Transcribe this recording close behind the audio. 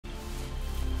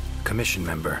commission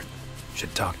member.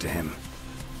 Should talk to him.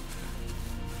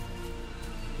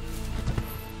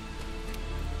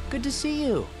 Good to see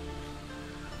you.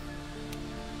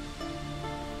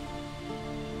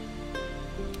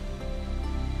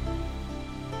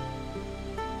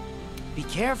 Be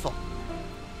careful.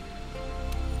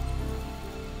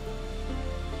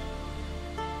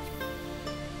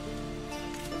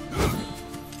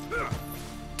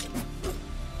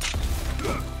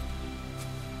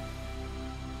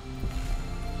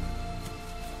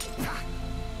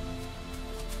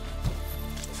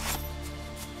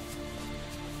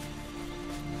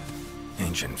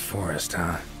 Ancient forest,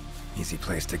 huh? Easy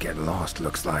place to get lost,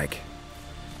 looks like.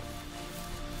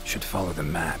 Should follow the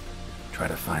map. Try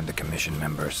to find the commission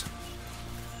members.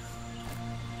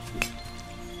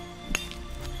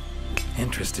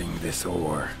 Interesting, this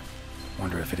ore.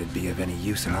 Wonder if it'd be of any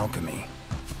use in alchemy.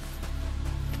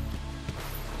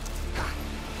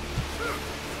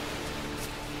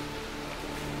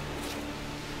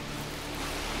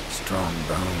 Strong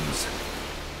bones.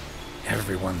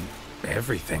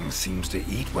 Everything seems to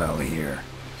eat well here.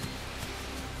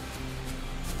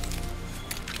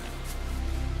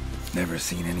 Never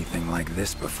seen anything like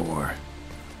this before.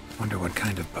 Wonder what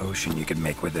kind of potion you could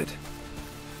make with it.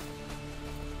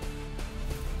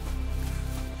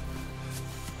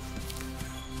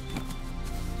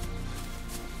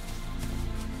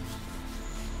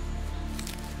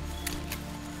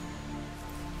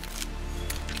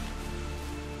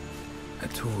 A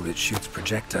tool that shoots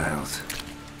projectiles.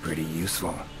 Pretty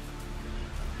useful.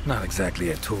 Not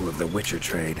exactly a tool of the Witcher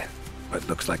trade, but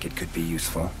looks like it could be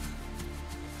useful.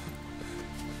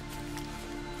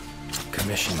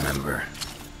 Commission member.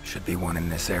 Should be one in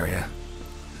this area.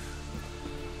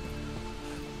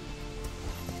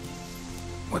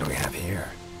 What do we have here?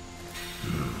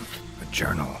 A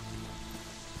journal.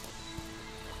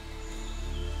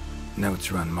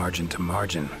 Notes run margin to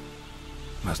margin.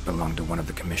 Must belong to one of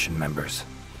the commission members.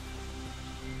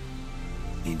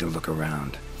 Need to look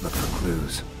around, look for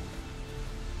clues.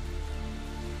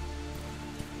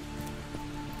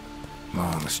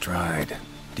 Long stride,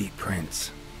 deep prints.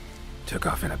 Took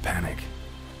off in a panic.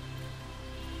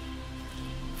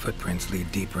 Footprints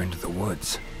lead deeper into the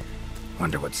woods.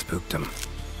 Wonder what spooked him.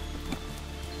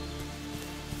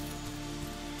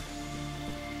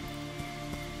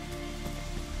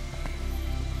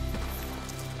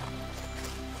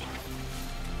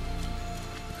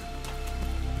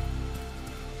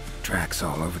 Tracks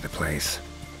all over the place.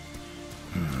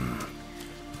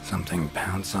 Something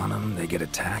pounce on them, they get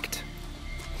attacked.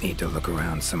 Need to look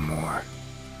around some more.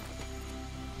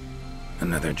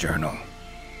 Another journal.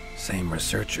 Same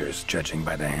researchers, judging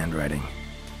by the handwriting.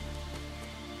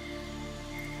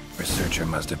 Researcher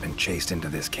must have been chased into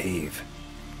this cave.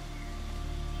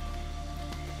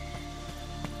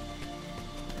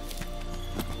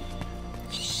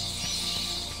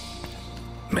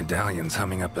 Medallions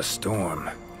humming up a storm.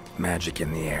 Magic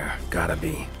in the air, gotta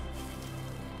be.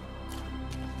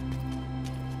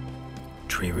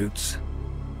 Tree roots,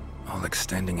 all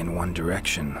extending in one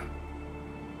direction.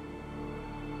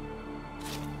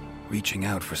 Reaching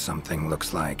out for something,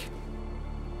 looks like.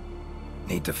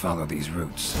 Need to follow these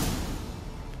roots.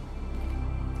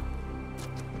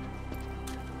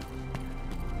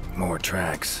 More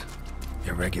tracks.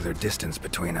 Irregular distance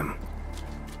between them.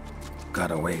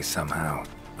 Got away somehow,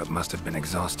 but must have been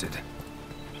exhausted.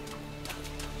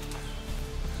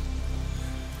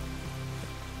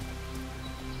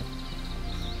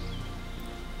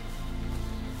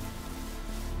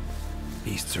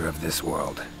 Beasts are of this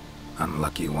world.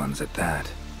 Unlucky ones at that.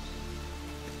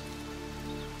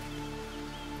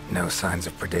 No signs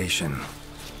of predation.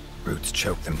 Roots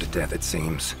choke them to death, it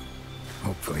seems.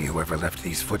 Hopefully whoever left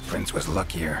these footprints was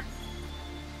luckier.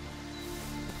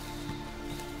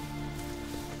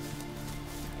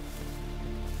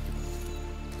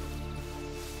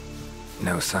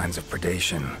 No signs of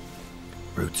predation.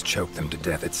 Roots choke them to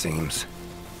death, it seems.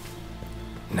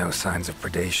 No signs of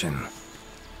predation.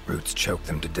 Roots choke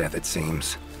them to death, it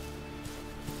seems.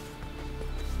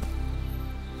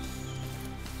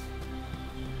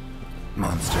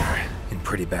 Monster, in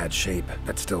pretty bad shape,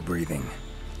 but still breathing.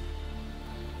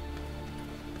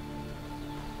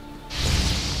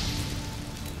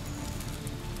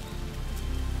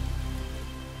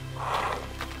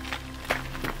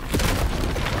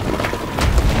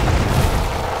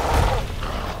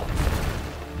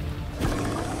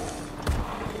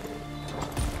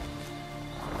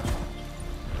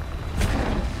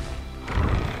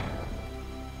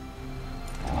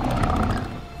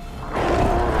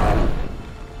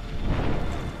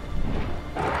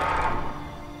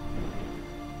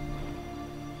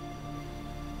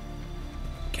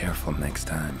 careful next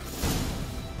time.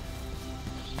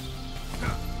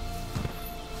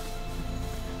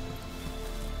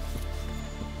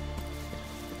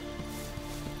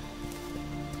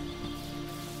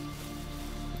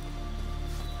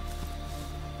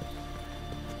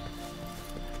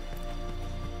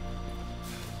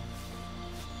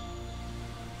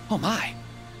 Oh my,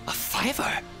 a fiver!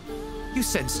 You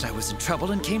sensed I was in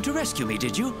trouble and came to rescue me,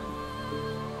 did you?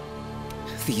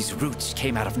 These roots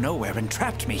came out of nowhere and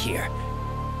trapped me here.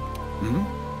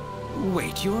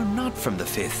 Wait, you're not from the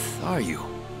Fifth, are you?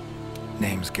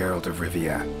 Name's Geralt of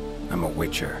Rivia. I'm a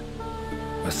Witcher.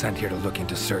 Was sent here to look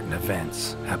into certain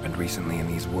events happened recently in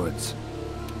these woods.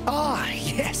 Ah,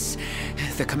 yes.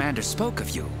 The commander spoke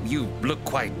of you. You look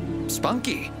quite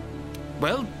spunky.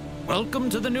 Well,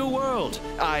 welcome to the new world.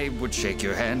 I would shake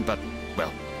your hand, but,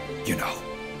 well, you know.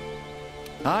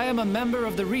 I am a member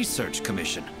of the Research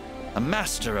Commission. A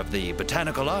master of the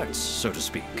botanical arts, so to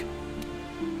speak.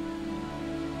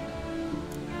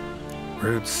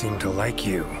 Roots seem to like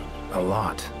you. A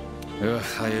lot.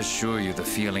 I assure you the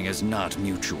feeling is not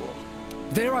mutual.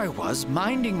 There I was,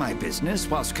 minding my business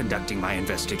whilst conducting my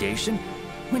investigation,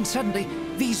 when suddenly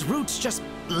these roots just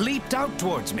leaped out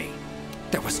towards me.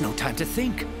 There was no time to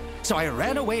think, so I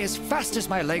ran away as fast as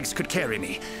my legs could carry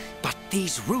me. But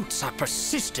these roots are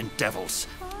persistent devils.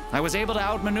 I was able to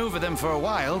outmaneuver them for a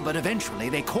while, but eventually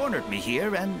they cornered me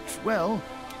here and, well,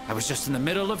 I was just in the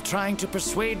middle of trying to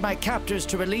persuade my captors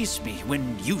to release me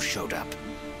when you showed up.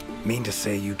 Mean to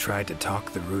say you tried to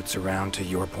talk the roots around to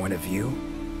your point of view?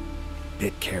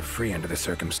 Bit carefree under the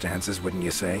circumstances, wouldn't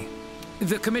you say?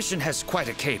 The Commission has quite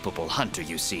a capable hunter,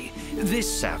 you see. This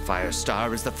sapphire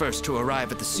star is the first to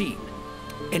arrive at the scene,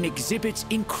 and exhibits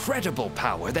incredible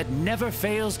power that never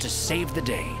fails to save the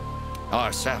day.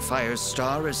 Our sapphire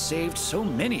star has saved so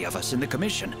many of us in the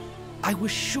Commission. I was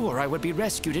sure I would be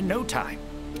rescued in no time.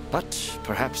 But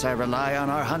perhaps I rely on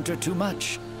our hunter too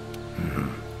much.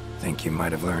 Think you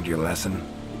might have learned your lesson?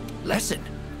 Lesson?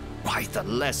 Why, the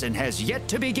lesson has yet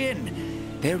to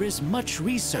begin. There is much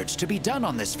research to be done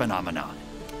on this phenomenon.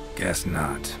 Guess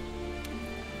not.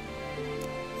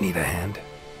 Need a hand?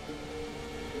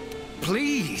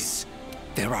 Please!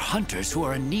 There are hunters who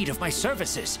are in need of my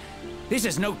services. This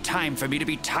is no time for me to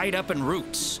be tied up in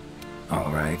roots.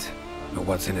 All right. But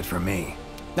what's in it for me?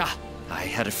 Ah, I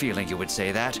had a feeling you would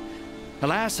say that.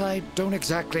 Alas, I don't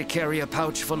exactly carry a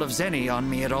pouch full of zenny on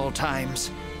me at all times.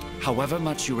 However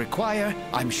much you require,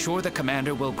 I'm sure the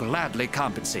commander will gladly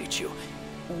compensate you.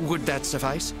 Would that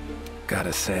suffice?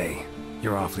 Gotta say,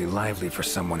 you're awfully lively for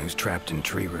someone who's trapped in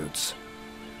tree roots.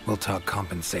 We'll talk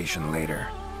compensation later.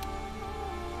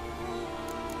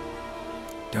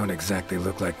 Don't exactly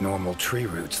look like normal tree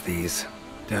roots, these.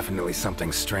 Definitely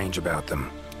something strange about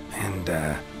them.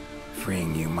 And,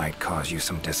 freeing you might cause you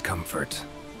some discomfort.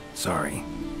 Sorry.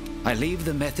 I leave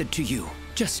the method to you.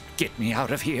 Just get me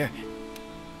out of here.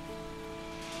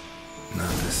 Not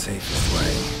the safest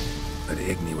way, but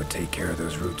Igni would take care of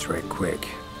those roots right quick.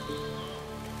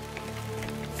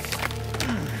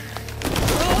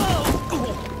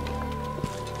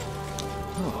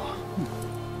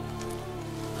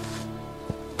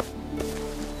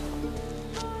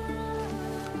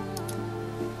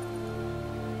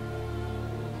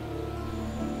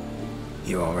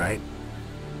 You all right?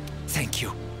 Thank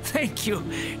you. Thank you.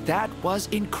 That was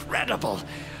incredible.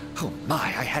 Oh my,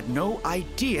 I had no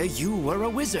idea you were a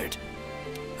wizard.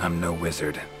 I'm no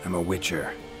wizard. I'm a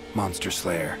witcher. Monster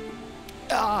slayer.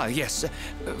 Ah, yes.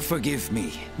 Forgive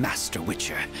me, Master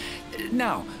Witcher.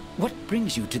 Now, what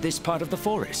brings you to this part of the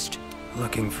forest?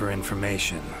 Looking for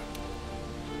information.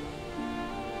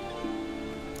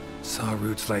 Saw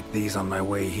roots like these on my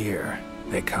way here.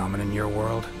 They common in your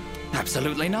world?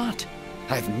 Absolutely not.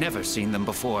 I've never seen them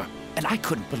before, and I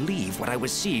couldn't believe what I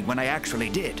was seeing when I actually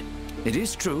did. It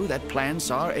is true that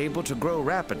plants are able to grow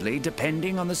rapidly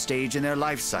depending on the stage in their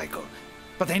life cycle,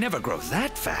 but they never grow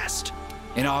that fast.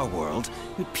 In our world,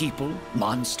 people,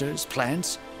 monsters,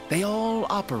 plants, they all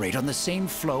operate on the same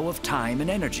flow of time and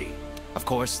energy. Of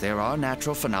course, there are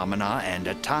natural phenomena, and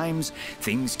at times,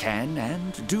 things can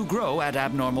and do grow at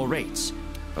abnormal rates.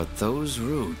 But those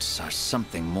roots are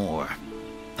something more.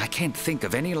 I can't think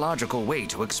of any logical way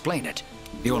to explain it.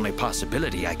 The only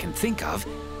possibility I can think of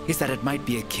is that it might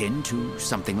be akin to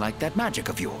something like that magic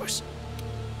of yours.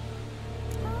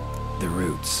 The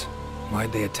roots.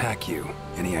 Why'd they attack you?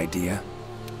 Any idea?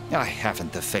 I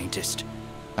haven't the faintest.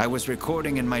 I was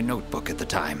recording in my notebook at the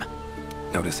time.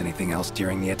 Notice anything else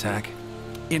during the attack?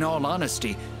 In all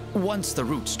honesty, once the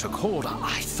roots took hold,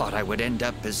 I thought I would end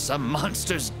up as some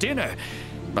monster's dinner.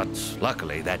 But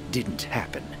luckily, that didn't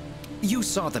happen. You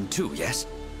saw them too, yes?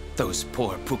 Those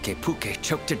poor Puke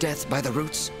choked to death by the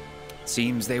roots.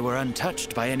 Seems they were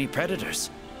untouched by any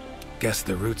predators. Guess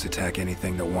the roots attack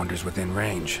anything that wanders within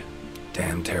range.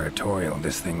 Damn territorial,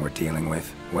 this thing we're dealing with,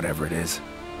 whatever it is.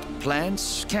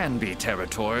 Plants can be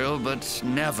territorial, but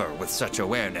never with such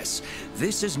awareness.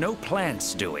 This is no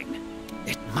plant's doing.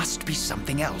 It must be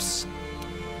something else.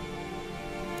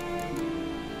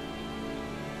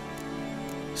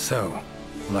 So,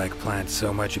 like plants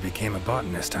so much you became a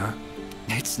botanist, huh?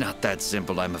 It's not that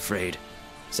simple, I'm afraid.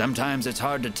 Sometimes it's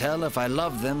hard to tell if I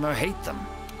love them or hate them.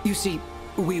 You see,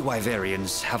 we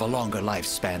Wyverians have a longer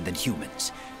lifespan than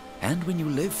humans. And when you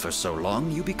live for so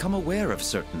long, you become aware of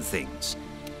certain things.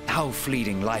 How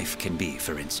fleeting life can be,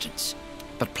 for instance.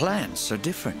 But plants are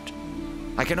different.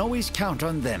 I can always count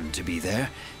on them to be there,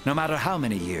 no matter how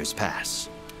many years pass.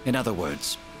 In other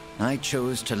words, I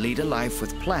chose to lead a life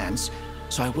with plants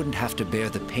so I wouldn't have to bear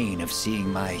the pain of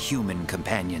seeing my human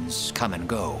companions come and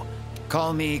go.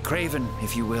 Call me craven,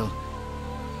 if you will.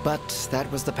 But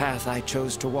that was the path I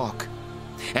chose to walk.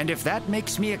 And if that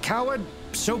makes me a coward,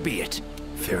 so be it.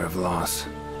 Fear of loss.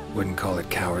 Wouldn't call it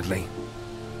cowardly.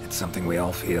 It's something we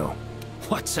all feel.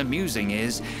 What's amusing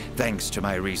is, thanks to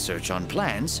my research on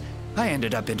plants, I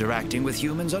ended up interacting with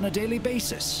humans on a daily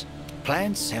basis.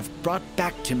 Plants have brought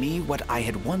back to me what I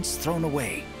had once thrown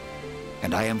away,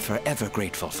 and I am forever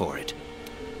grateful for it.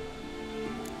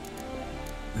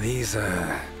 These,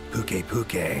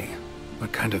 Puke.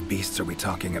 What kind of beasts are we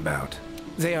talking about?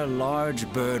 They are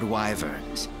large bird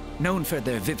wyverns, known for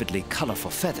their vividly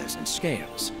colorful feathers and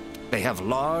scales. They have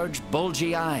large,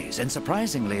 bulgy eyes and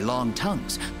surprisingly long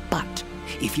tongues, but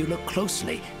if you look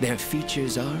closely, their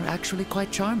features are actually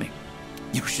quite charming.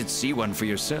 You should see one for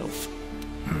yourself.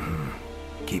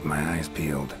 Keep my eyes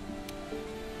peeled.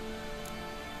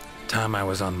 Time I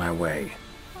was on my way.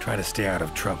 Try to stay out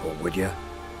of trouble, would ya?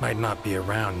 Might not be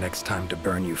around next time to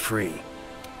burn you free.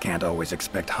 Can't always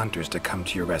expect hunters to come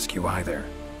to your rescue either.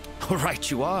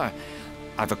 Right you are.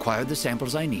 I've acquired the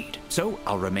samples I need, so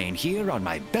I'll remain here on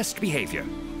my best behavior.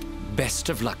 Best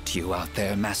of luck to you out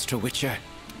there, Master Witcher.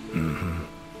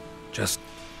 Just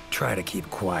try to keep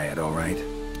quiet, all right?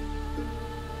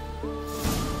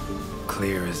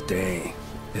 Clear as day.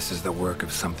 This is the work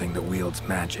of something that wields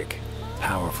magic.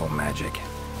 Powerful magic.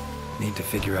 Need to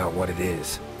figure out what it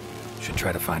is. Should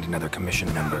try to find another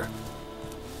commission member.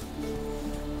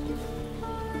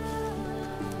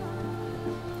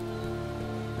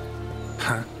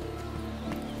 Huh?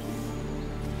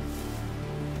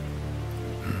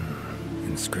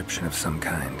 Inscription of some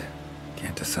kind.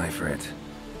 Can't decipher it.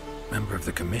 Member of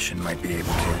the commission might be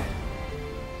able to.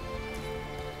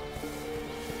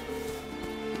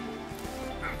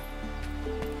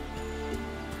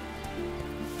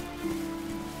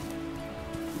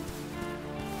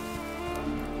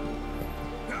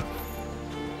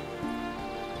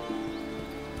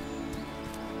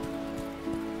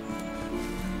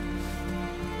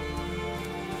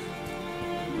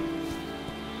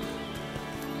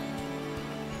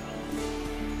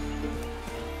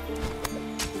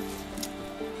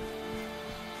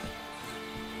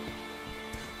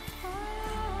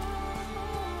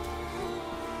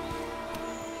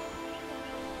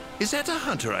 Is that a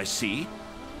hunter I see?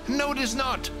 No, it is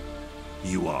not.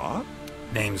 You are?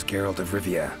 Name's Geralt of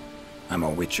Rivia. I'm a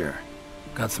witcher.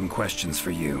 Got some questions for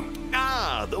you.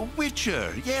 Ah, the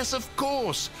Witcher. Yes, of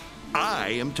course. I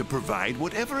am to provide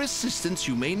whatever assistance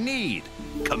you may need.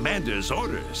 Commander's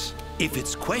orders. If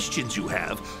it's questions you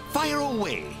have, fire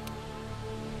away.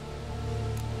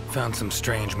 Found some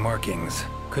strange markings.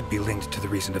 Could be linked to the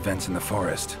recent events in the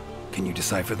forest. Can you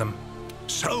decipher them?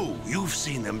 So, you've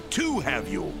seen them too, have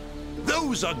you?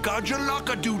 Those are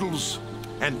Gajalaka doodles.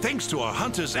 And thanks to our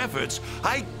hunter's efforts,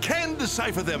 I can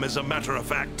decipher them as a matter of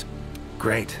fact.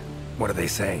 Great. What do they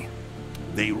say?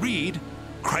 They read,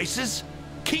 Crisis,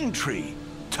 King Tree,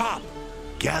 Top,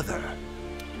 Gather.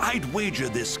 I'd wager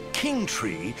this King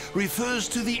Tree refers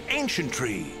to the ancient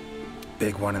tree.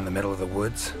 Big one in the middle of the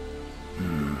woods?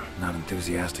 Not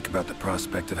enthusiastic about the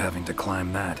prospect of having to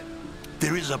climb that.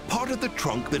 There is a part of the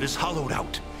trunk that is hollowed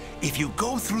out. If you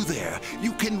go through there,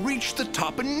 you can reach the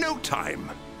top in no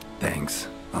time. Thanks.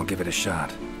 I'll give it a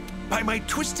shot. By my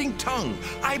twisting tongue,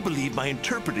 I believe my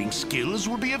interpreting skills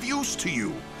will be of use to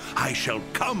you. I shall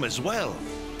come as well.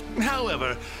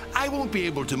 However, I won't be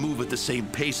able to move at the same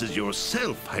pace as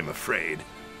yourself, I'm afraid.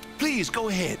 Please go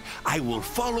ahead. I will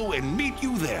follow and meet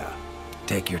you there.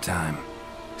 Take your time.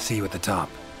 See you at the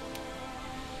top.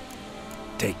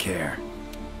 Take care.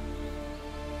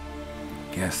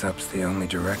 Guess up's the only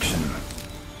direction.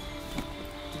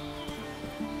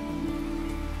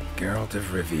 Geralt of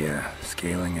Rivia,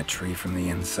 scaling a tree from the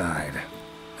inside.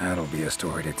 That'll be a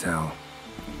story to tell.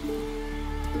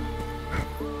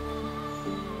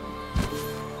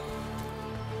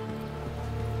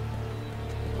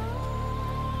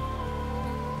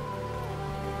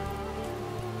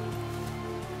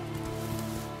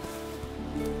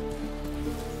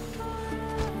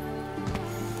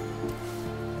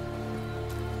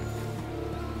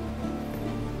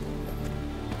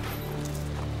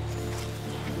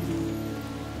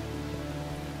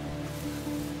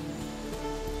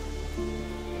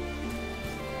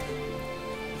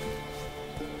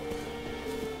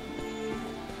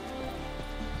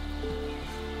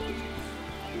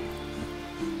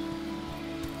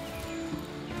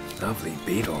 Lovely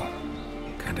beetle.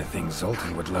 Kind of thing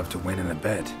Zoltan would love to win in a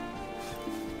bet.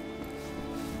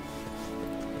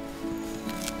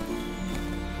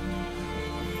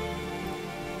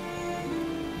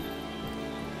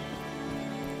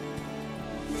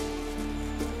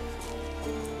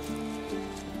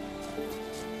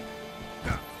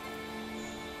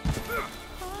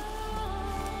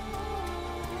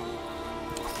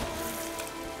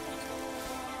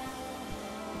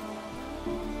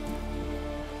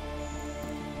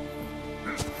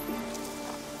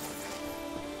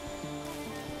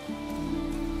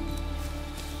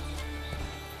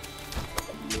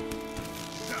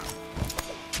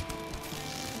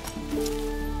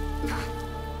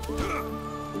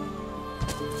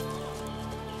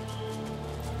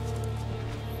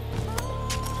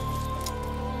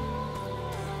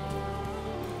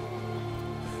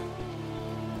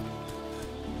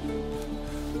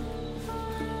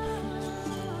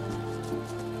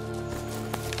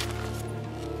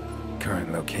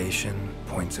 Current location,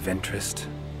 points of interest.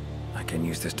 I can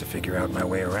use this to figure out my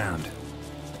way around.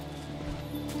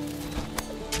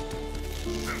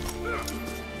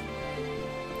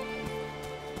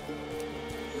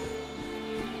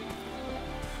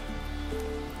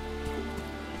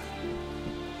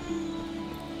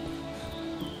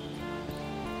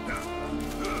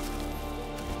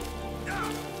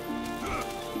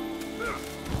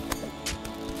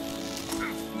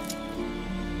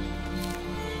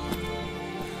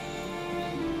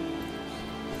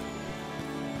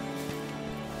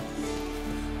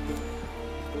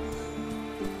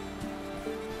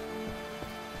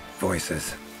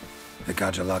 Voices. The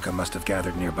Gajalaka must have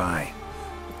gathered nearby.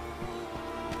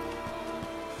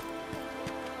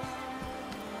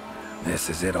 This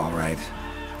is it, all right.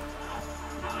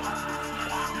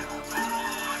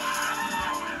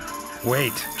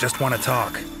 Wait, just want to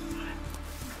talk.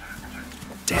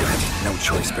 Damn it, no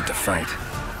choice but to fight.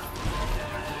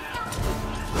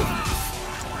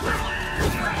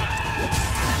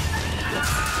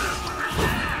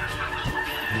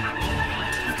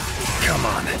 Come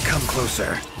on, come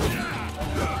closer.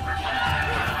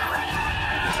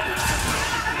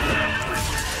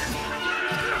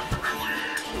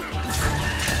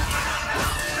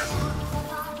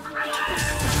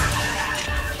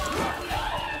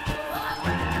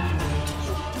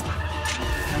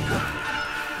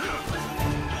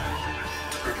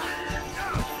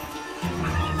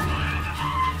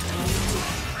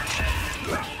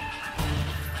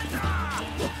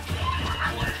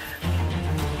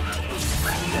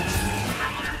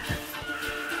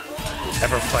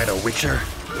 Ever fight a Witcher?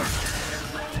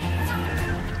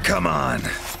 Come on!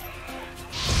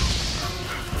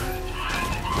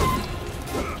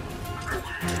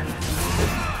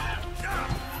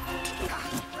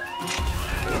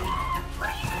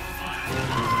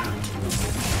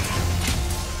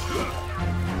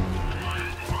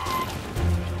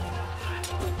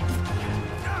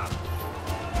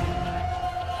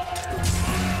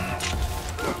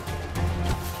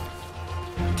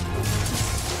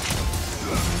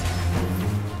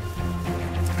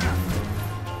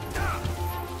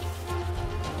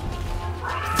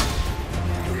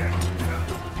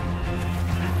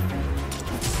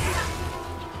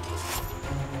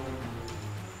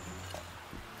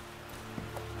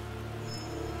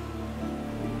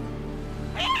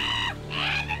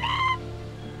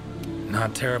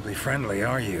 Not terribly friendly,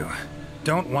 are you?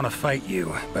 Don't want to fight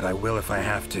you, but I will if I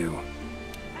have to.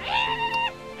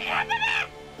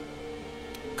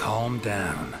 Calm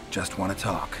down. Just want to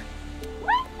talk.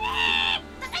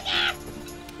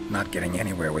 Not getting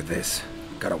anywhere with this.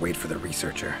 Gotta wait for the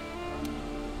researcher.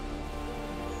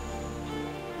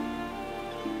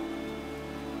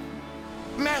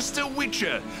 Master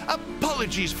Witcher,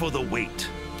 apologies for the wait.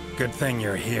 Good thing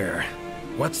you're here.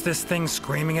 What's this thing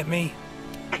screaming at me?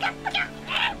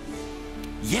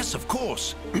 Yes, of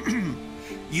course.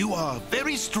 You are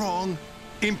very strong,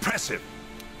 impressive.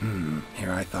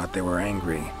 Here I thought they were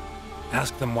angry.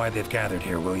 Ask them why they've gathered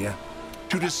here, will ya?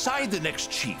 To decide the next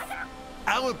chief,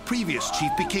 our previous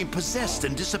chief became possessed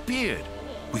and disappeared.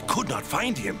 We could not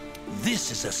find him.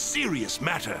 This is a serious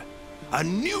matter. A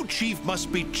new chief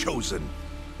must be chosen.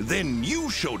 Then you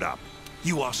showed up.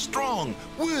 You are strong,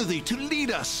 worthy to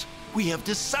lead us. We have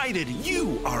decided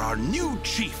you are our new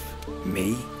chief.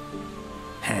 Me?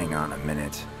 Hang on a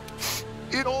minute.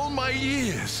 In all my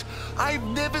years, I've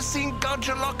never seen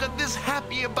Gonchaloka this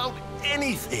happy about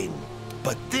anything.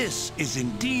 But this is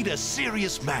indeed a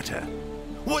serious matter.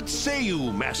 What say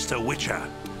you, Master Witcher?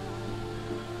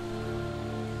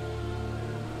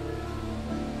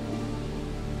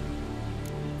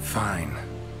 Fine.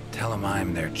 Tell him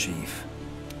I'm their chief.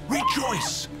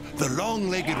 Rejoice! The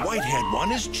long-legged white-haired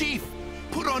one is chief.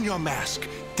 Put on your mask.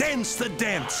 Dance the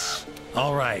dance.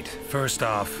 All right, first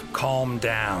off, calm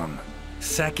down.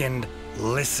 Second,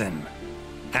 listen.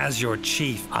 As your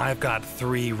chief, I've got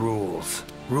 3 rules.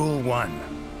 Rule 1.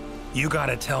 You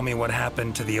gotta tell me what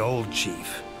happened to the old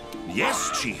chief.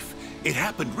 Yes, Chief. It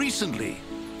happened recently.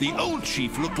 The old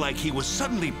chief looked like he was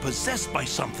suddenly possessed by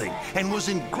something and was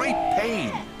in great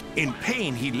pain. In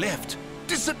pain, he left,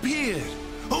 disappeared,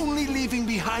 only leaving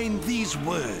behind these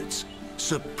words.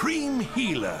 Supreme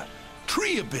Healer,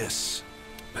 Triabyss.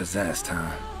 Possessed,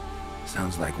 huh?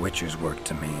 Sounds like Witcher's work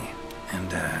to me.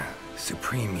 And,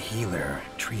 Supreme Healer,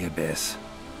 Triabyss.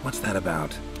 What's that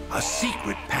about? A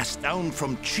secret passed down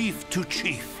from chief to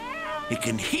chief. It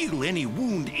can heal any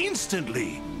wound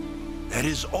instantly. That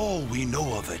is all we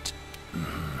know of it.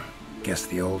 Guess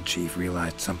the old chief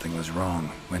realized something was wrong,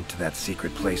 went to that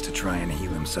secret place to try and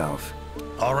heal himself.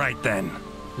 All right then.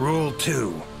 Rule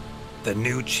 2. The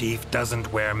new chief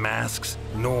doesn't wear masks,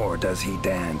 nor does he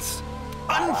dance.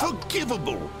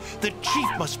 Unforgivable! The chief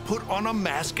must put on a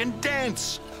mask and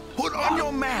dance. Put on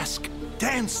your mask.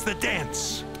 Dance the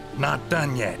dance. Not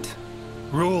done yet.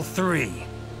 Rule 3.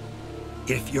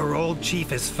 If your old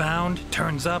chief is found,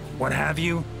 turns up, what have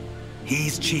you,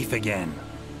 he's chief again.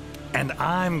 And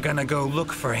I'm gonna go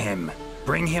look for him.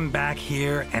 Bring him back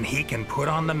here, and he can put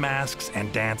on the masks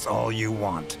and dance all you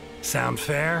want. Sound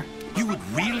fair? You would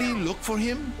really look for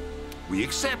him? We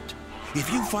accept.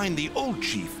 If you find the old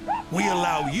chief, we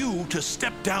allow you to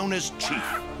step down as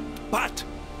chief. But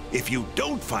if you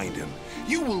don't find him,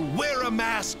 you will wear a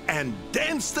mask and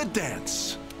dance the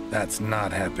dance. That's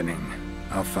not happening.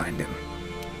 I'll find him.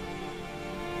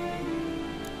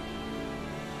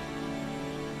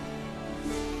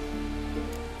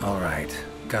 All right.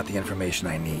 Got the information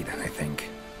I need, I think.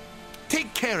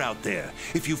 Take care out there.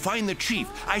 If you find the chief,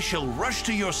 I shall rush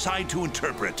to your side to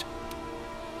interpret.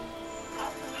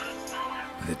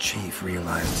 The chief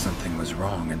realized something was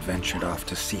wrong and ventured off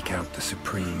to seek out the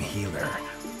Supreme Healer.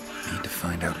 Need to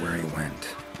find out where he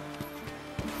went.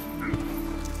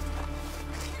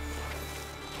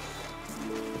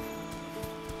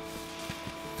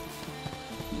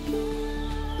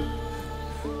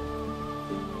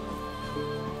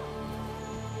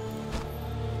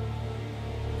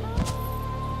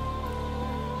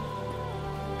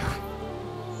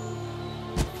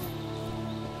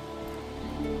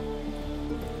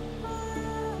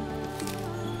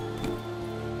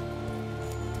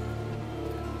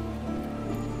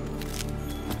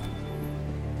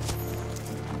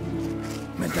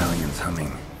 Medallion's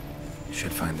humming.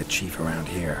 Should find the chief around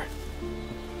here.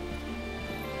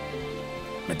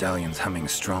 Medallion's humming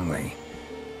strongly.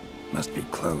 Must be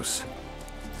close.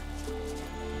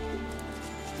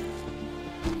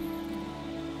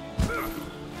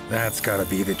 That's gotta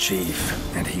be the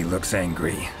chief, and he looks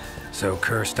angry. So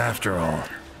cursed after all.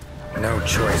 No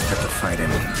choice but to fight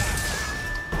him.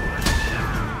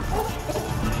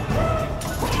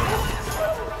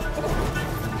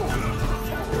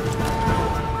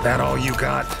 That all you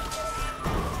got?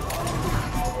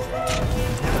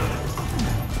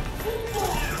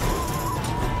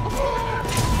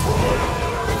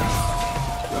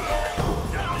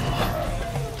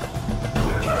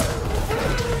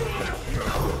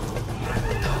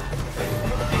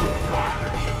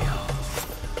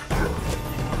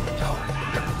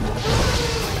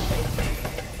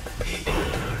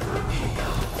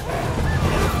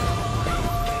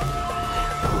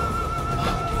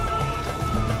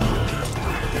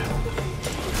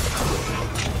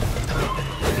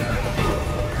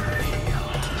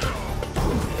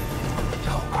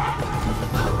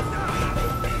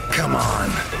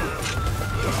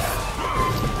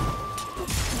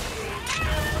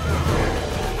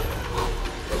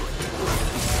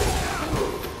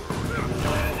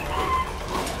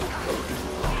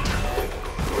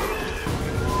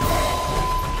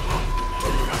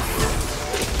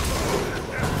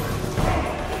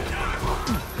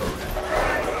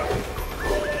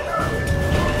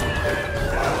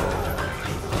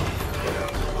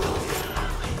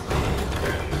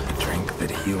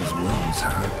 bones,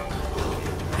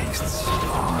 huh? Tastes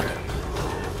odd.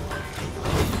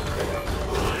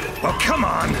 Well, come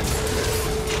on!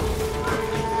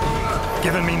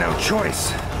 Giving me no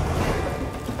choice.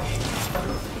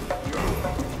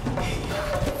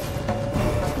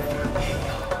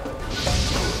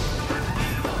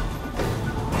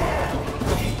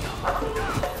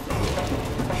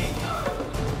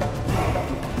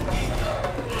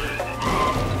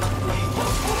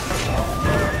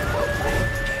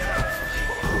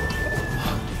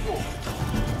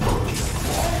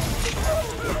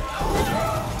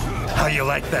 How you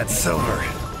like that silver?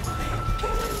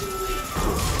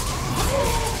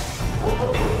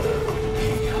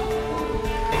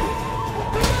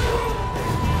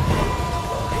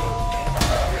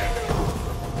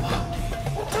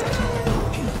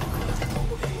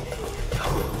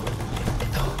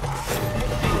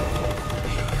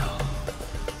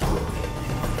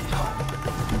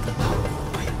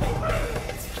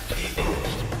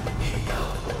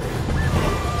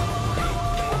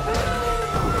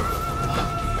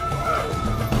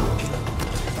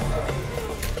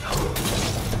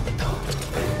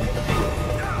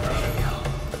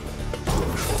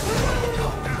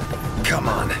 Come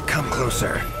on, come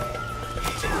closer.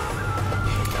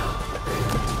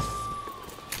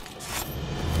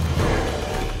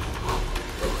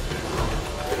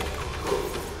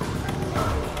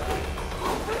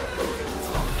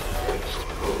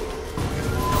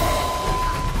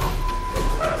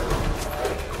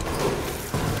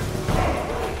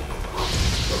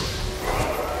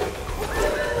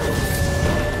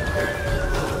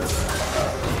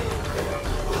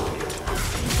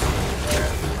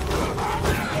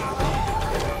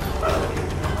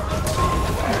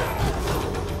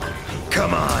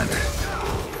 Come on.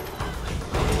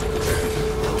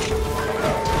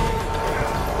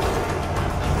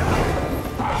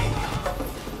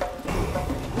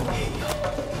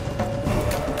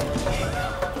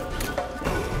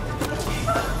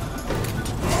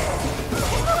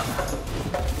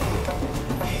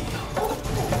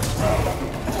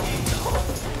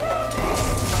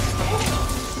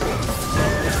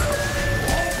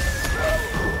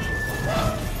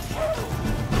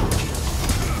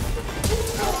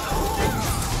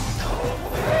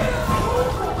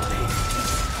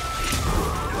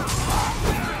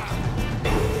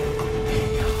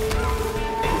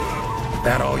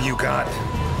 That all you got?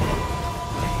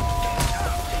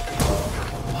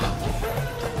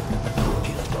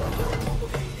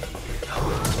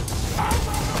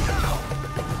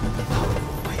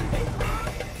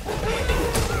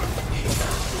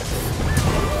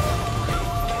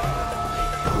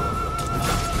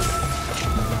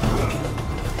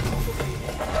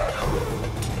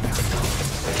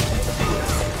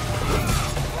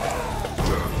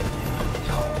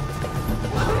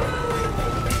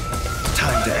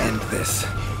 Time to end this.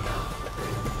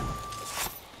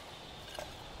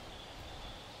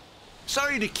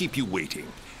 Sorry to keep you waiting.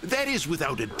 That is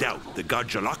without a doubt the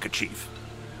Garjalaka chief.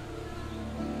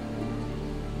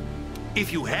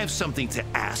 If you have something to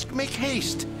ask, make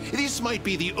haste. This might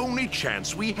be the only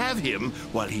chance we have him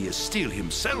while he is still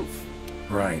himself.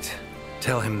 Right.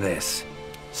 Tell him this.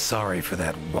 Sorry for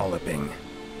that walloping.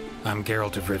 I'm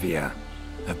Geralt of Rivia.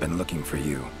 I've been looking for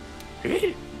you.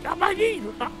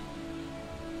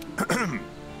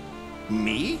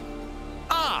 Me?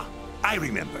 Ah, I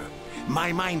remember.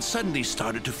 My mind suddenly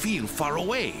started to feel far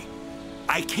away.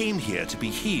 I came here to be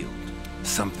healed.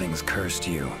 Something's cursed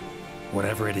you.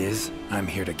 Whatever it is, I'm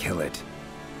here to kill it.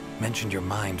 Mentioned your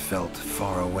mind felt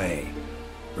far away.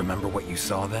 Remember what you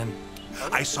saw then?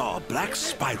 I saw a black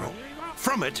spiral.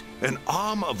 From it, an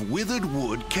arm of withered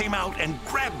wood came out and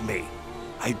grabbed me.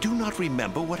 I do not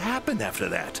remember what happened after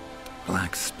that.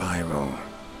 Black spiral.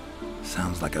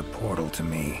 Sounds like a portal to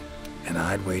me. And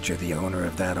I'd wager the owner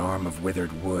of that arm of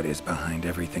withered wood is behind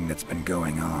everything that's been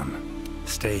going on.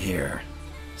 Stay here.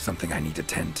 Something I need to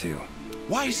tend to.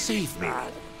 Why save me?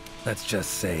 Let's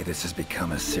just say this has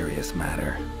become a serious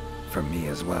matter. For me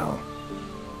as well.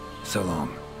 So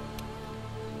long.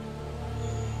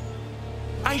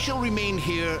 I shall remain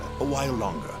here a while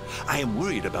longer. I am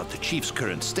worried about the chief's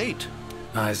current state.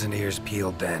 Eyes and ears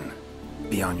peeled then.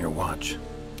 Be on your watch.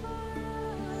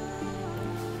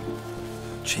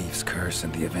 Chief's curse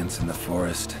and the events in the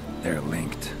forest, they're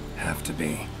linked. Have to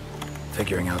be.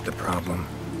 Figuring out the problem,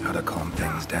 how to calm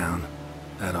things down,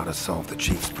 that ought to solve the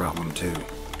Chief's problem too.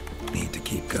 Need to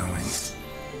keep going.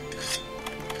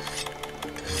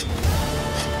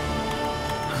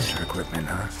 Hunter equipment,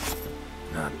 huh?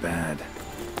 Not bad.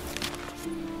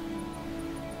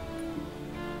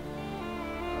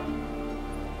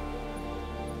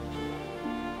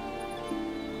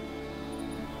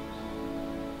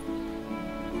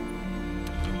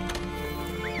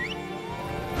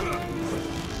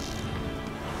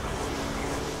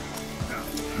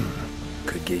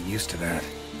 used to that.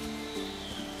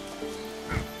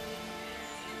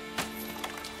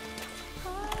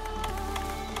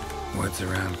 Woods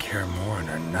around Kaer Morhen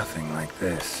are nothing like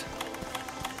this.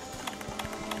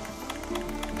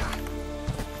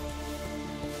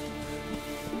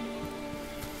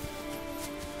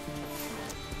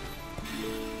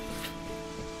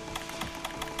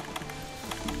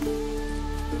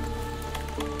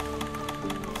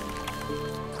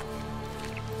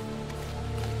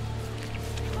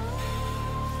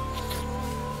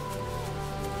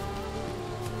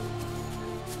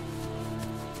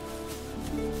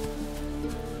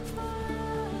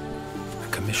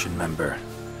 Commission member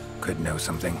could know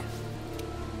something.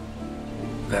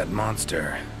 That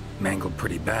monster mangled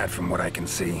pretty bad from what I can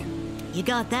see. You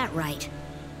got that right.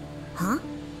 Huh?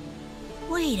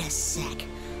 Wait a sec.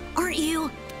 Aren't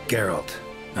you... Geralt,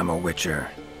 I'm a Witcher.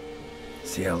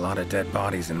 See a lot of dead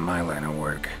bodies in my line of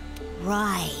work.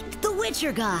 Right, the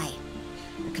Witcher guy.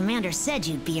 The commander said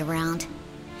you'd be around.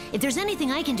 If there's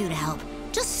anything I can do to help,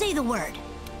 just say the word.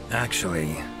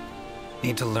 Actually,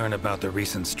 need to learn about the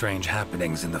recent strange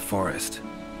happenings in the forest.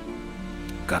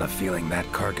 Got a feeling that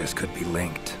carcass could be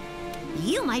linked.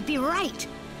 You might be right.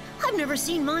 I've never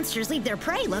seen monsters leave their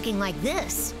prey looking like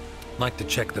this. Like to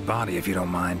check the body if you don't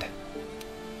mind.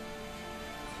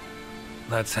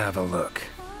 Let's have a look.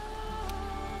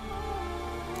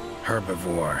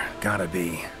 Herbivore, gotta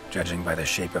be, judging by the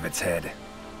shape of its head.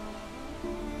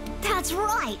 That's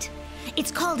right! It's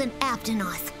called an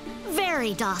Aptonoth.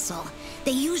 Very docile.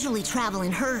 They usually travel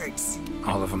in herds.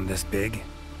 All of them this big?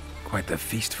 Quite the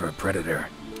feast for a predator.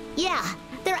 Yeah,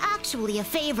 they're actually a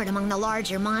favorite among the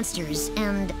larger monsters,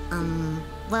 and,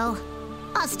 well,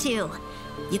 us too.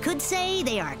 You could say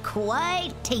they are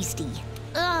quite tasty.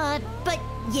 But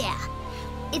yeah,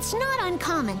 it's not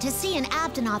uncommon to see an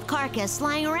Aptonoth carcass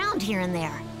lying around here and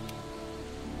there.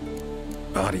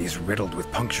 Bodies riddled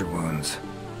with puncture wounds.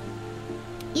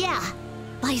 Yeah,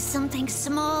 by something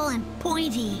small and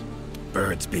pointy.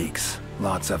 Birds' beaks,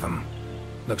 lots of them.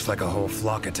 Looks like a whole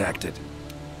flock attacked it.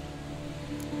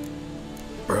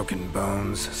 Broken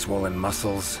bones, swollen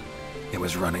muscles. It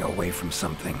was running away from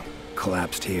something.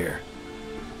 Collapsed here.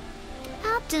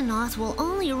 Aptonoth will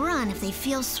only run if they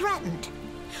feel threatened.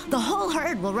 The whole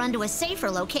herd will run to a safer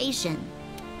location.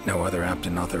 No other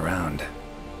Aptonoth around.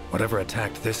 Whatever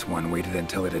attacked this one waited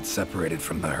until it had separated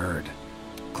from the herd.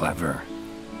 Clever.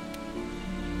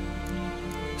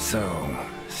 So,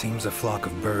 seems a flock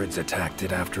of birds attacked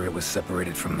it after it was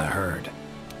separated from the herd.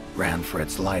 Ran for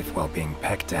its life while being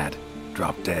pecked at.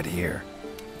 Dropped dead here.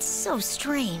 It's so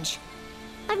strange.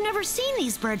 I've never seen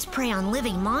these birds prey on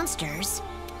living monsters.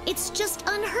 It's just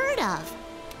unheard of.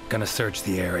 Gonna search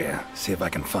the area, see if I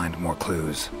can find more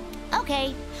clues.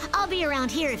 Okay, I'll be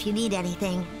around here if you need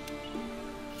anything.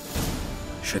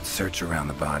 Should search around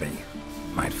the body.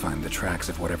 Might find the tracks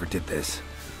of whatever did this.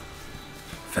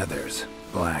 Feathers,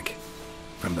 black.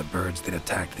 From the birds that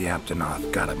attacked the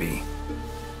Aptonoth, gotta be.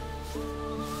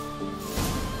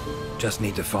 Just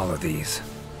need to follow these.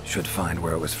 Should find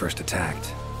where it was first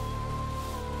attacked.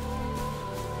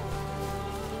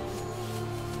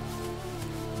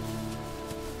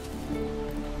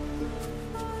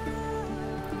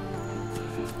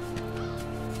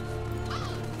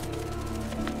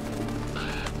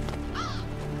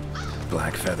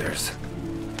 Black feathers.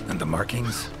 And the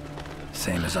markings?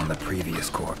 Same as on the previous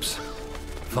corpse.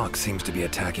 Fox seems to be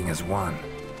attacking as one.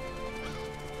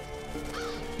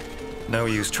 No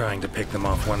use trying to pick them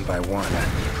off one by one.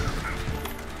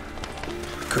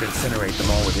 Could incinerate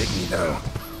them all with Igni, though.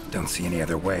 Don't see any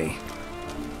other way.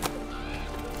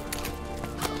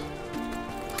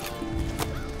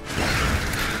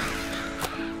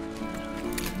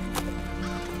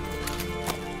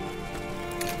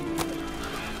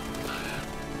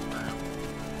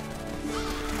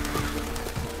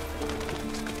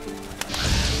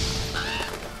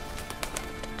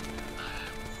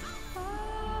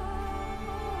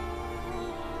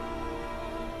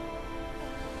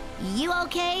 You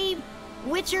okay,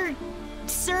 Witcher,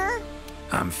 sir?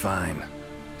 I'm fine.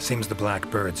 Seems the black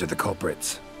birds are the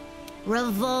culprits.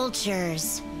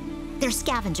 Revoltures. They're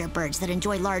scavenger birds that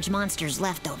enjoy large monsters'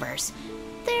 leftovers.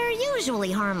 They're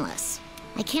usually harmless.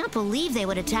 I can't believe they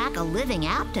would attack a living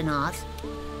Aptonoth.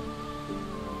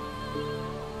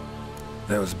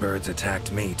 Those birds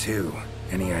attacked me, too.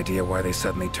 Any idea why they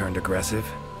suddenly turned aggressive?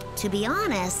 To be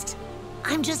honest,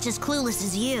 I'm just as clueless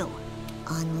as you.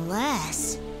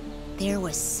 Unless there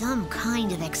was some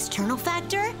kind of external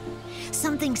factor?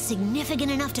 Something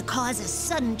significant enough to cause a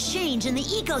sudden change in the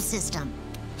ecosystem.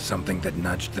 Something that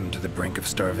nudged them to the brink of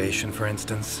starvation, for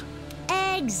instance?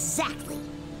 Exactly.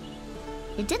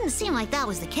 It didn't seem like that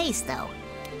was the case, though.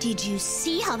 Did you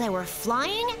see how they were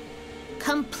flying?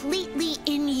 Completely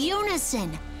in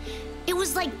unison. It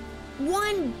was like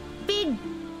one big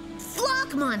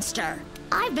flock monster.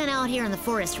 I've been out here in the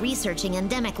forest researching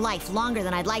endemic life longer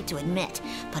than I'd like to admit,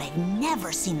 but I've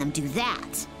never seen them do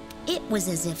that. It was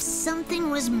as if something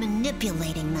was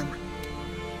manipulating them.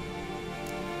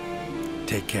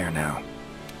 Take care now.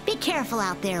 Be careful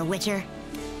out there, Witcher.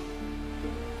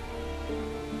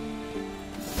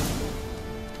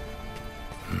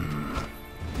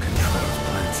 Controls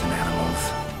plants and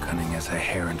animals, cunning as a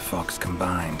hare and fox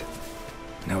combined.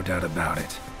 No doubt about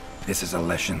it. This is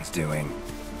Alessian's doing.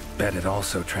 Bet it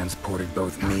also transported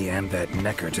both me and that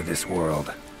Necker to this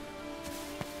world.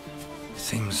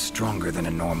 Seems stronger than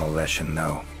a normal Leshen,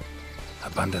 though.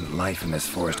 Abundant life in this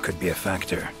forest could be a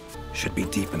factor. Should be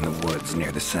deep in the woods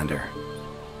near the center.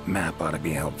 Map ought to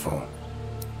be helpful.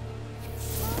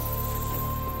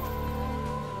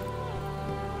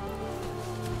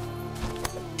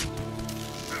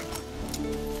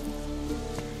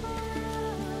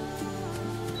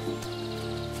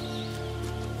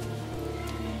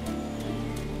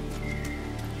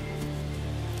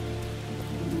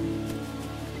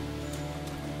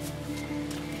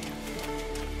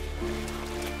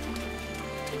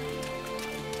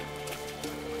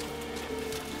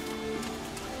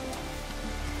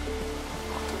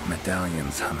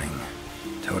 Medallions humming.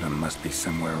 Totem must be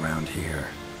somewhere around here.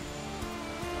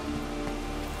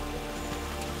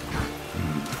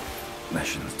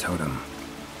 Leshen's totem.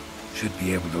 Should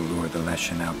be able to lure the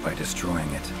Leshen out by destroying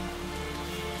it.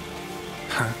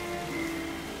 Huh?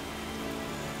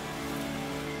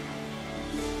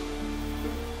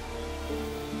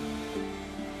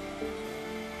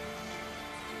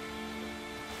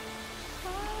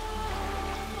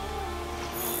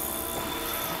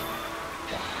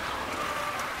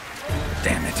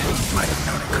 Damn it. Might have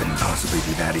known it couldn't possibly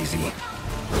be that easy.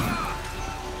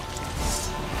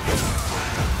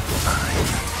 Fine.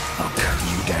 I'll cut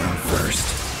you down first.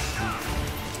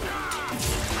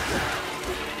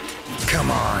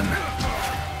 Come on.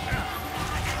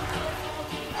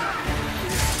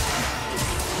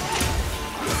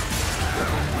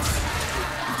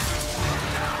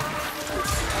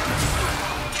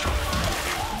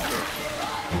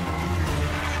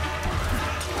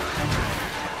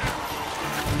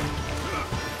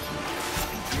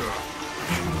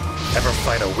 Ever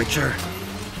fight a Witcher?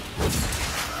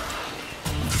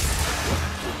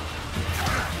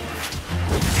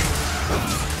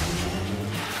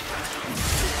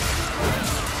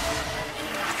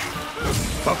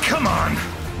 Oh, come on!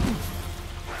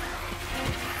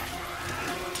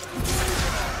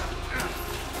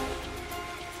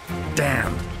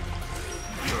 Damn.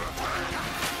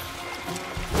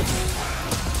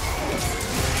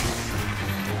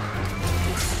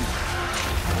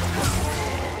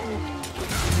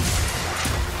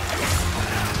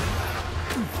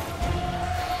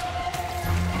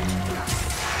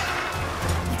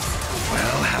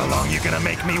 Well, how long you gonna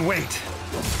make me wait?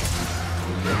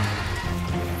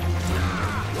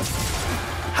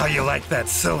 How you like that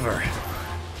silver?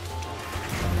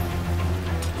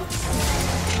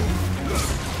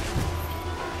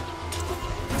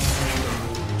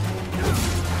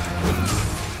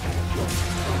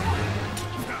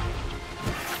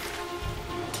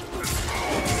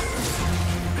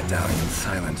 Medallion's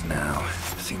silent now.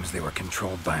 Seems they were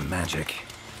controlled by magic.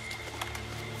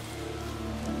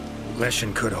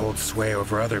 Leshen could hold sway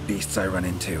over other beasts I run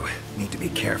into. Need to be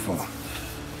careful.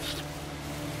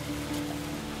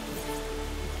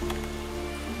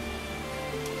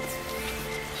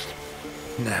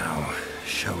 Now,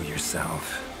 show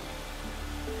yourself.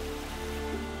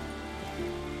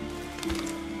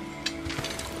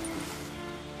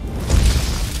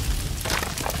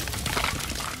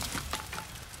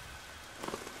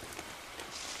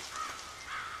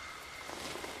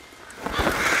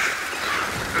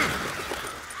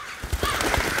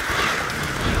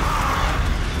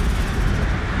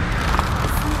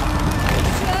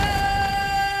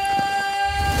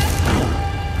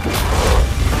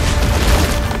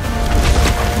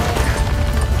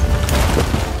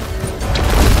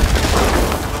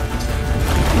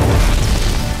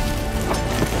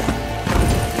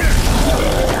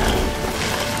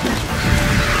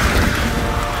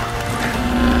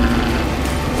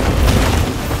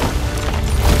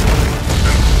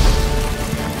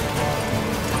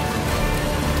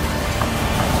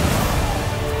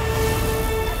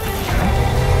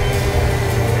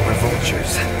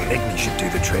 Igni should do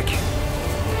the trick.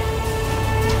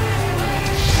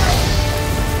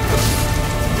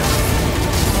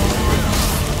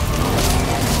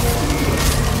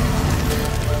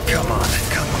 Come on,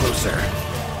 come closer.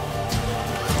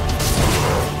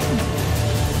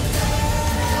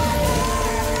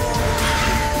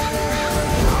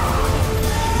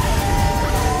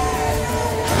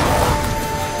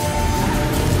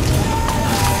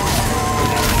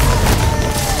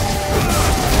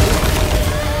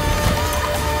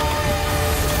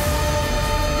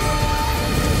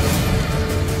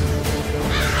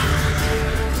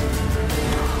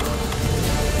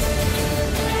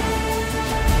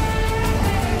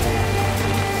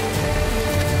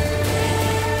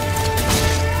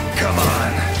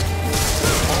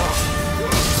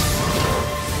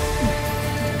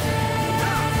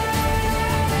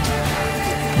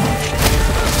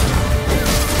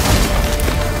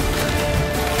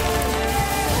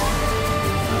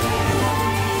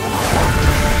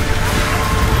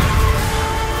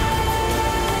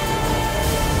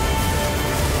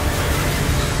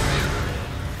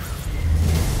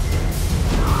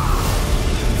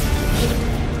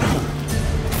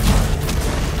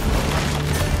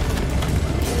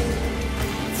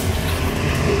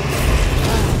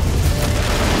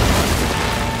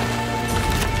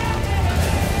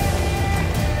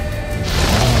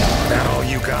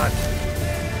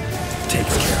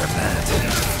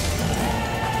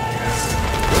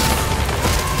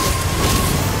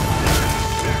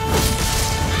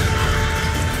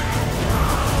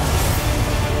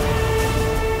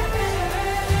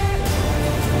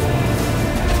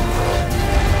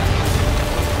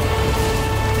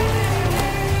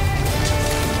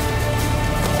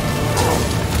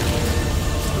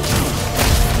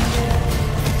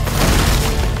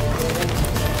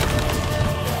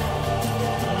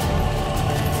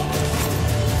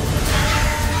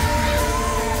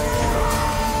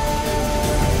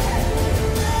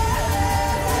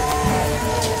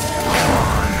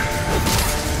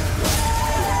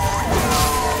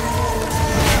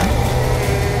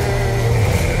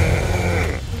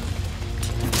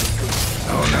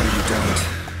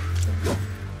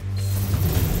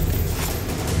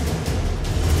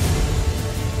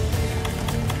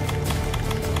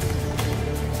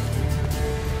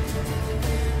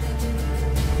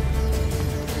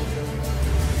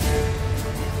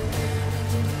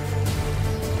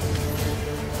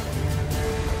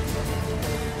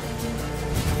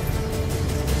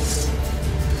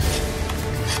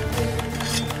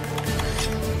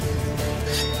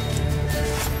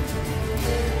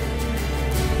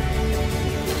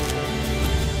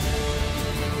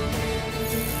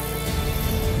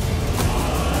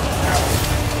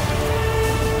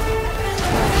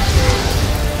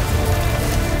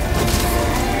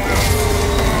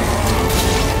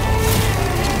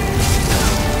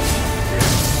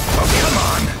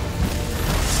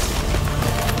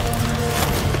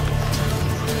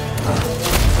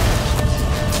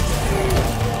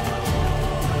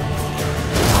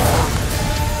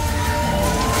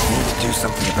 do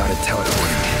something about it teleporting.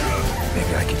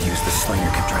 Maybe I could use the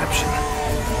slinger contraption.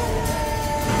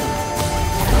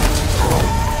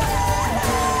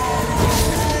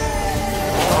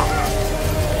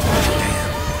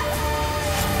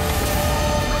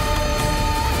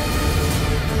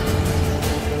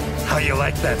 How you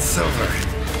like that silver?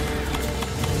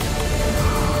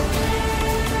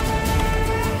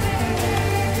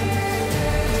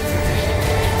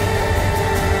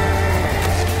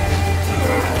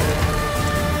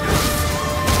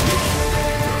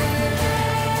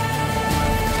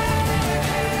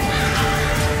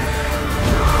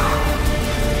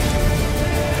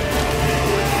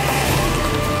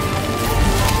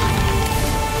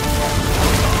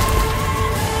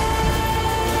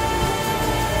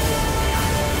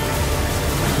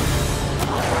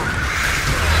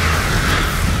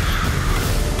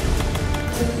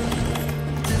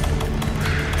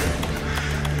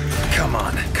 Come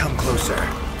on, come closer.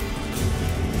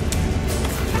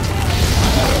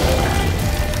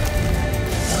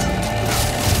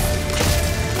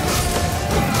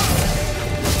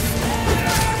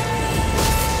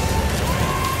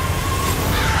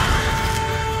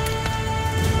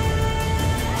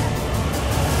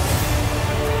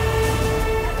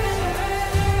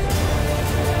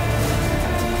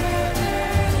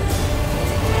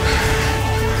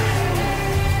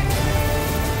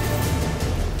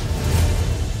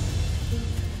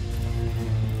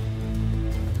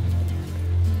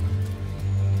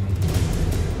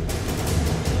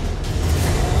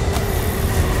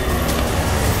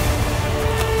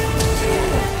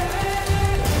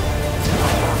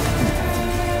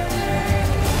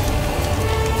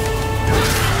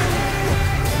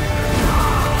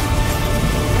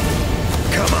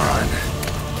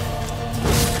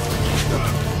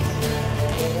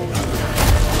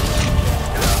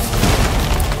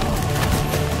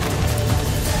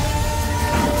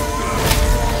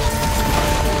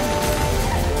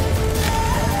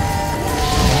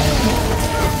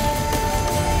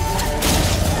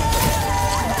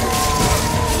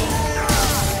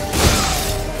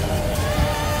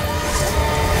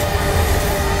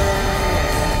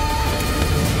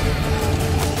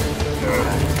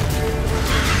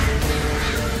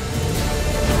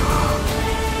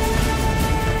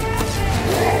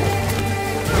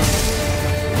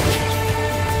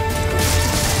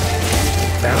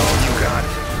 That all you got?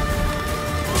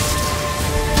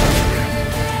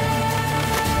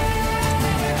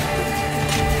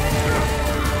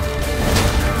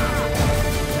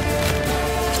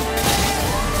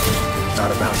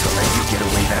 Not about to let you get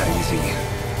away that easy.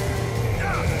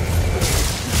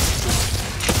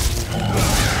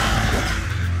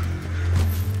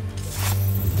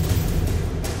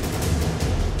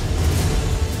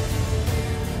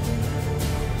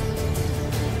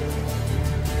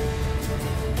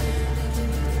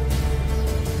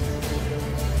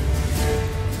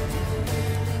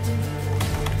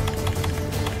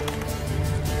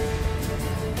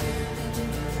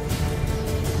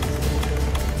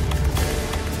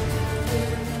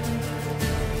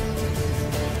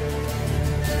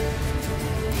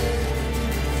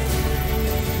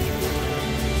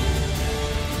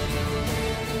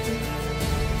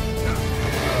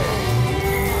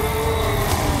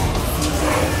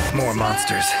 More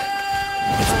monsters.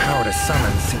 Its power to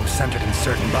summon seems centered in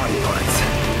certain body parts.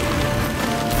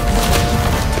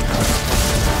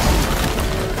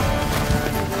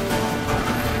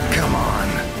 Come on.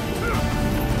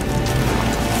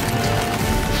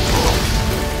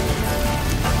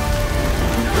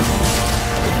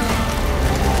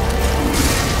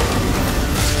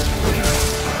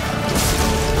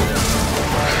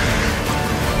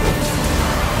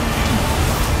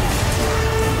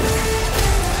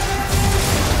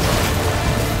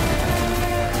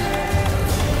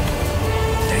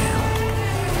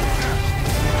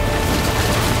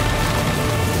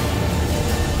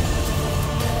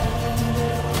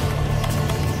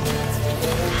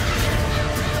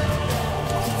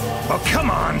 Oh, come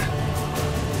on!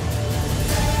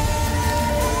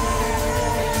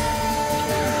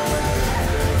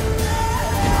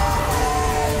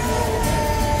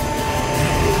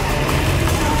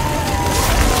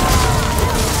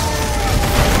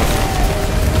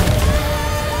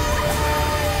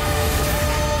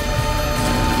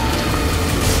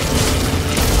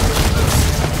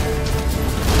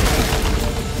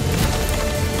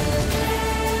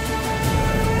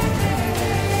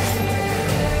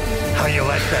 How you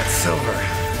like that silver?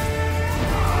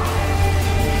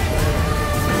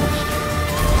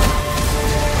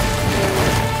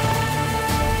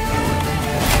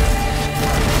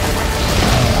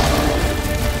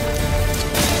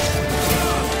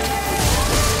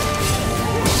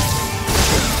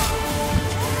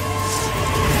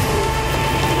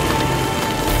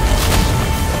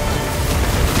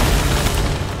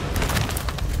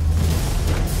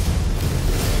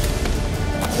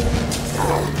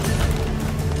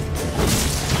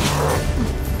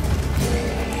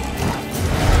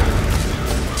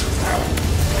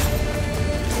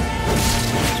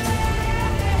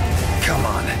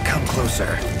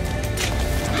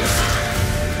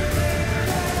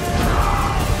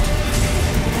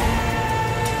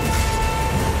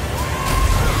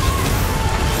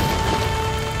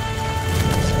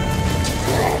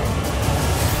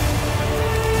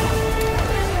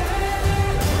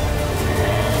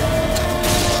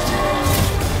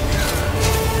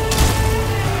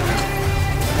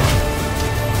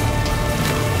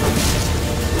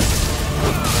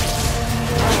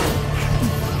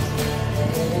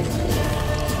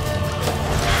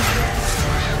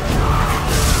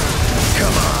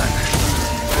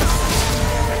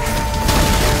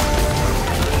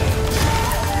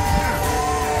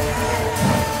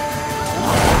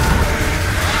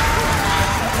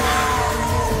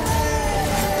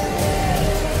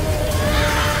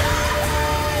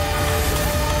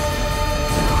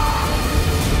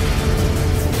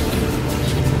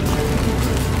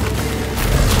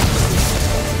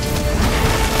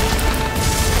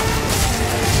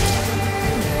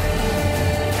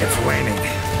 It's waning.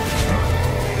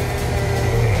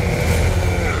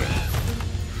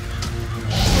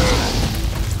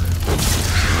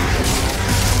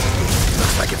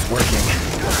 Looks like it's working.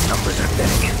 Our numbers are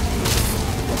thinning.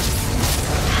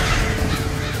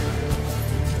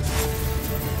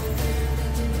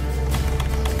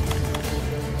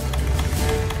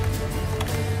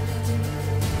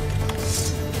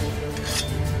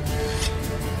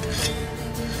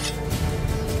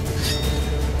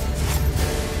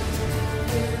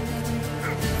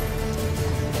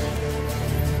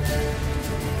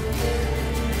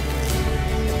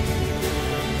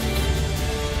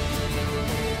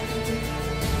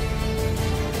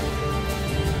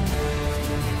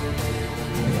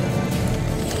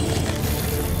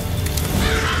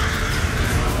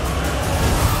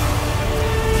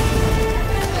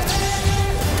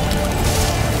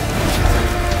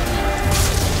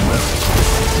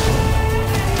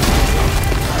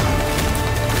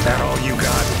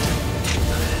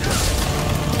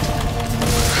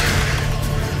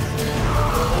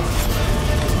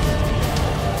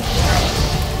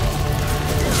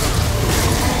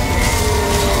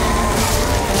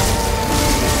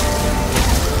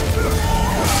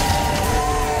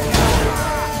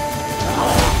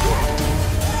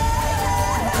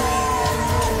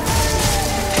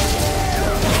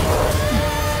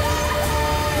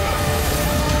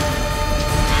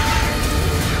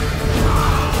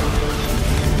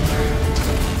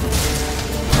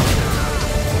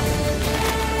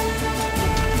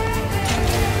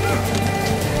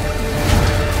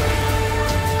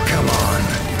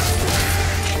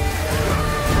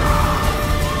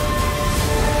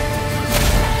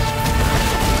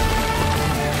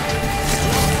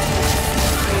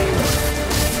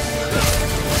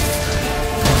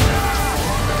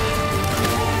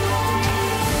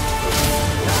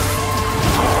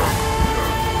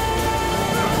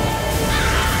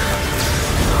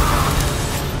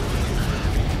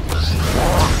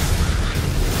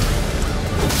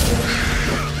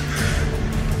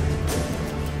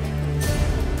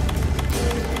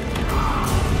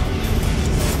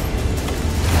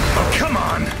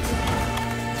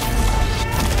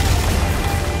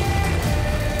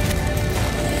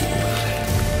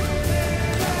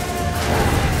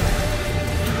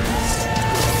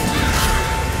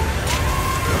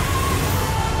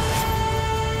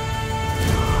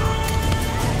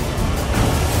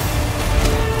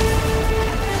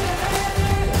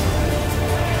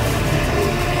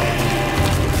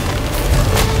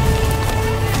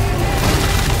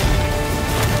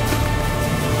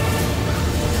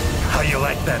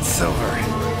 That silver.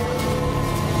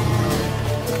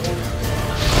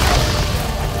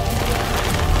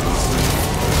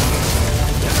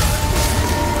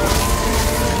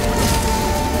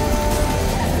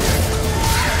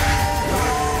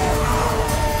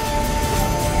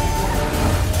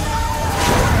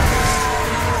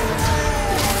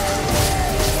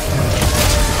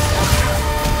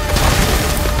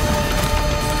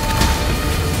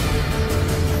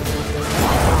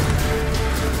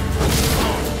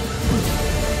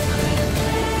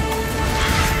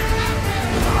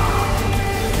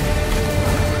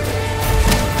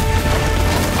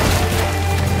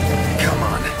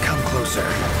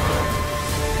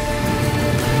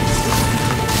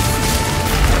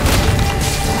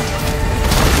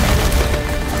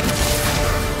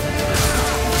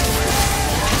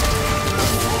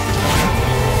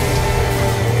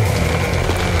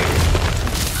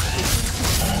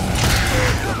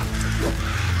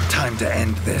 Time to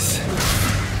end this.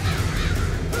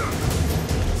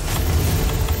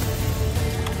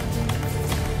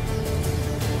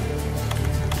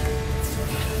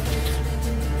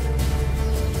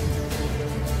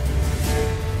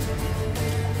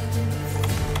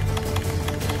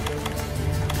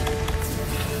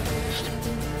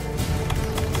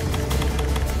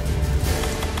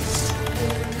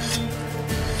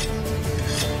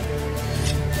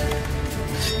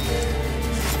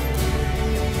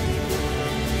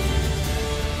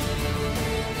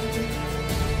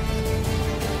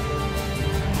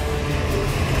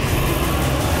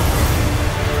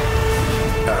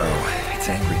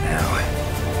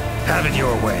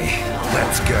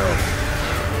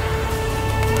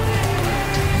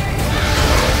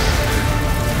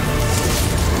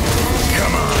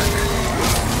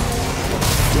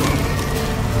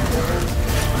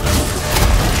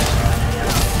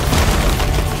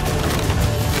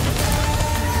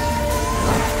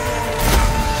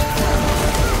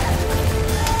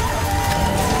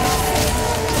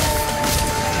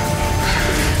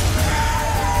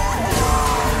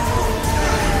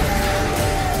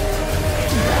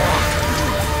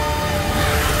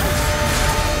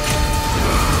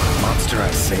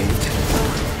 saved.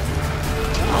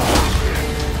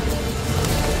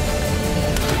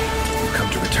 Come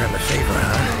to return the favor,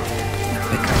 huh?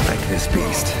 Think I like this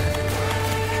beast.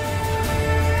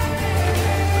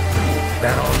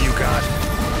 That all you got?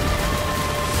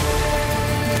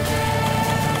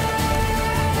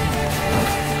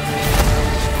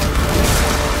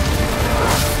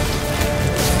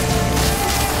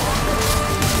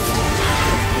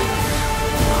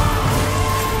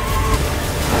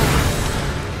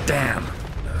 Damn.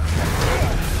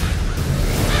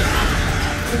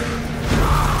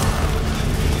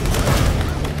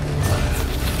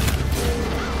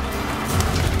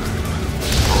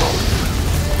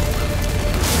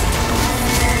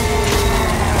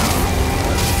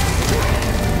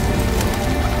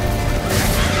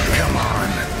 Come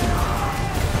on.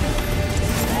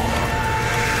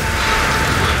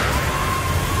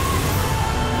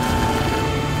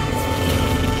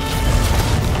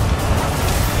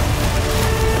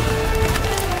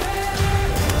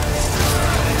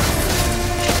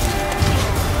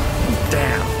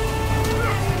 Damn.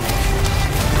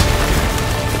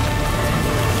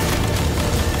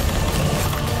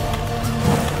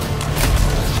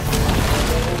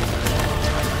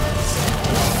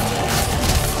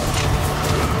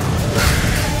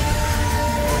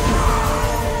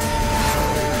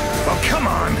 Oh, come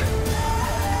on.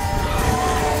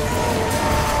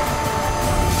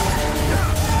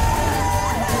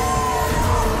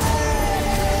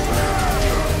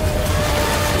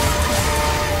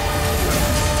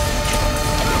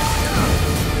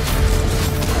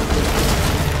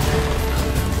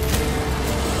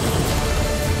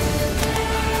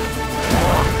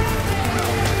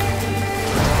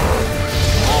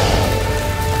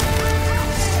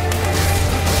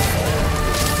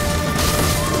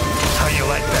 How you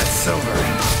like that silver?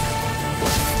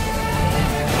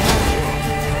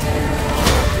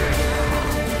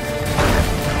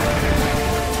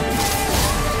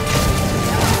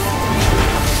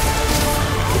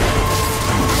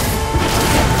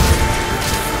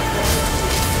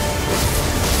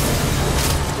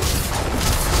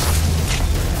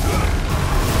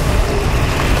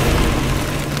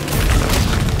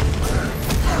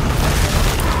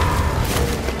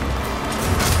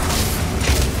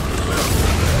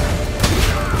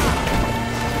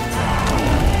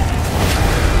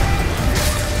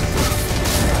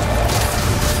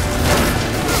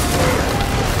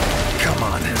 Come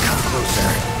on, come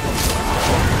closer.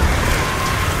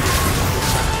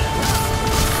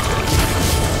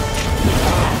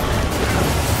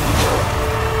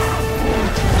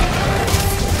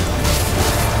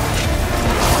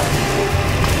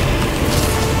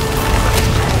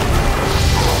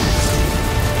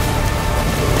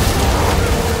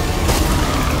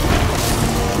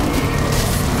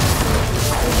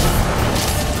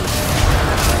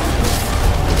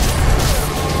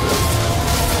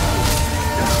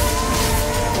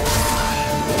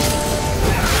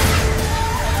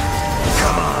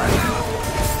 Come on.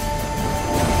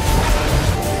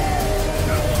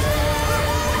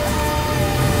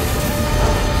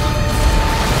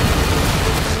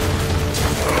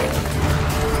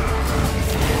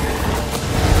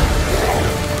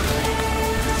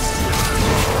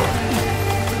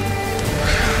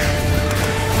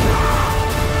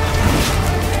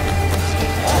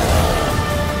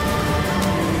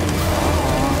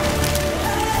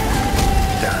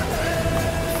 Done.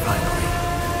 Finally.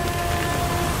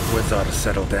 Woods ought to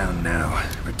settle down now.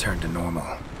 Return to normal.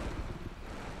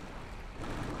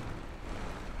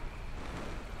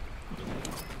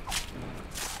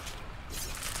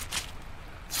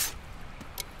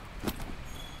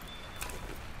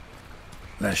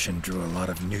 Leshen drew a lot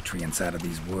of nutrients out of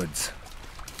these woods.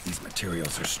 These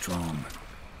materials are strong.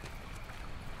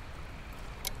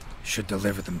 Should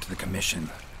deliver them to the Commission.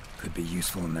 Could be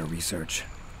useful in their research.